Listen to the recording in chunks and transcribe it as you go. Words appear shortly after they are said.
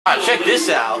Check this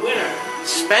out.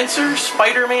 Spencer,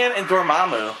 Spider-Man, and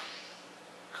Dormammu.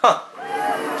 Huh.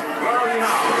 Well,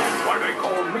 now, why they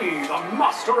call me the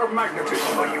Master of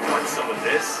Magnetism. Oh, you want some of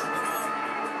this?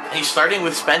 He's starting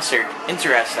with Spencer.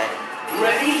 Interesting.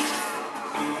 Ready?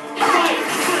 Fight!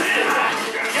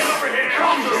 Get over here!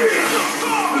 Come to me!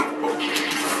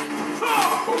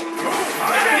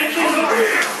 Get over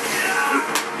here!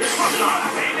 This one's not.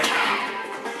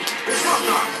 This one's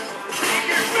not.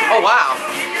 Oh, wow.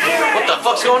 What the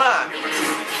fuck's going on? Okay.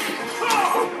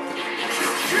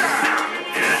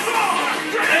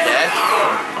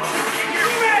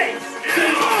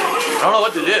 I don't know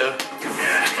what to do.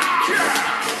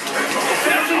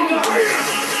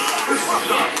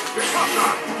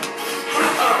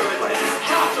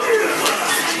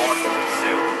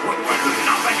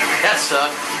 That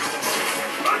sucked.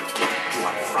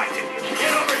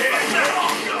 Get over here!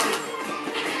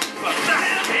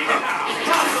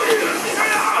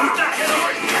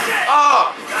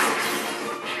 Oh!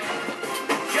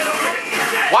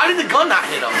 Why did the gun not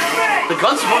hit him? The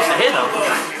gun's supposed to hit him.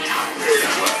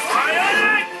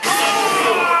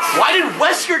 Why did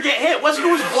Wesker get hit? Wesker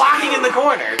was blocking in the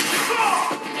corner.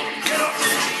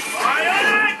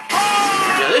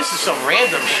 Yeah, this is some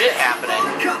random shit happening.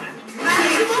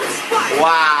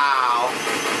 Wow.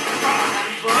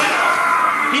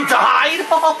 He died?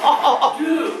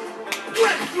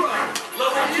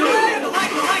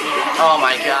 Oh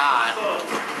my god.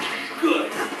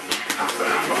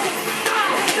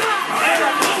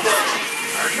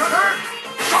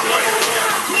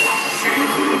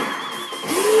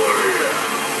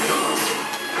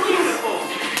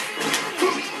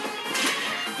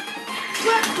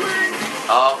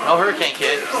 Oh, no Hurricane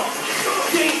Kid.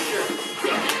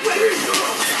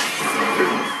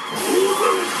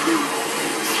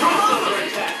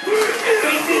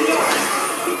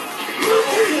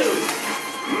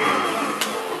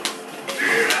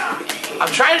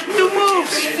 I'm trying to do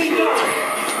moves.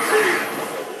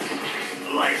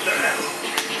 Like that.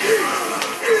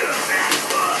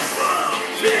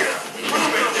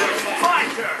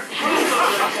 Fighter.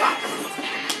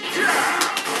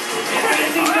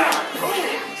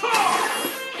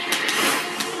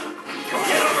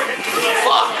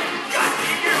 Fuck.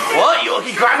 What?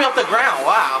 He grabbed me off the ground.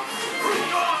 Wow.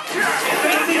 I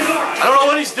don't know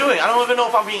what he's doing. I don't even know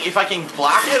if I can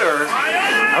block it or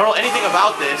I don't know anything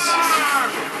about this.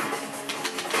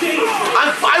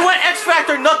 I went X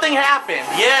Factor, nothing happened.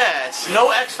 Yes, no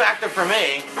X Factor for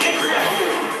me.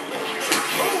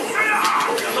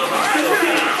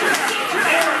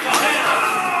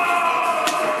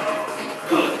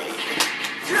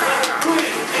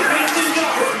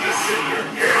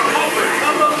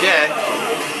 Okay.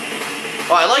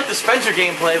 Well, I like the Spencer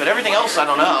gameplay, but everything else I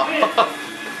don't know.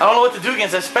 I don't know what to do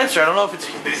against that Spencer. I don't know if it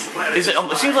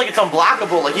seems like it's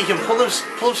unblockable. Like he can pull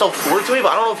himself forward to me,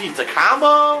 but I don't know if it's a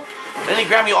combo. Then he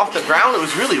grabbed me off the ground. It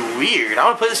was really weird. I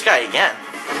want to play this guy again.